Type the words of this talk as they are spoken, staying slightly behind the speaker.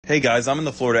Hey guys, I'm in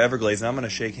the Florida Everglades and I'm going to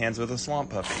shake hands with a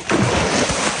swamp puppy.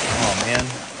 Oh man,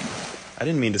 I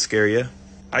didn't mean to scare you.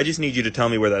 I just need you to tell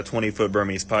me where that 20-foot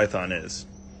Burmese python is.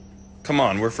 Come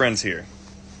on, we're friends here.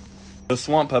 Those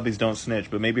swamp puppies don't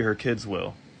snitch, but maybe her kids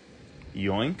will.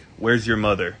 Yoink, where's your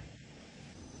mother?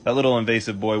 That little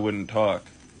invasive boy wouldn't talk.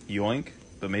 Yoink,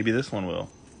 but maybe this one will.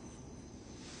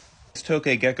 This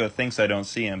tokay gecko thinks I don't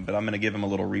see him, but I'm going to give him a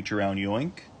little reach around.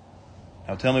 Yoink.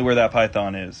 Now tell me where that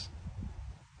python is.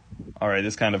 Alright,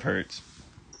 this kind of hurts.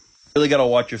 Really gotta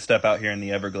watch your step out here in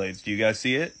the Everglades. Do you guys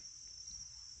see it?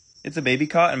 It's a baby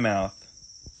cottonmouth.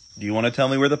 Do you want to tell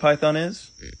me where the python is?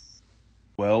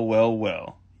 Well, well,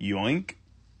 well. Yoink.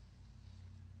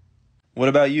 What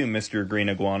about you, Mr. Green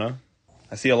Iguana?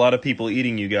 I see a lot of people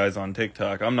eating you guys on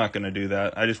TikTok. I'm not gonna do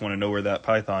that. I just want to know where that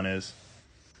python is.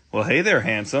 Well, hey there,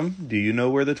 handsome. Do you know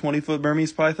where the 20-foot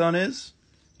Burmese python is?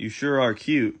 You sure are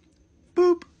cute.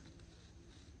 Boop.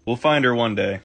 We'll find her one day.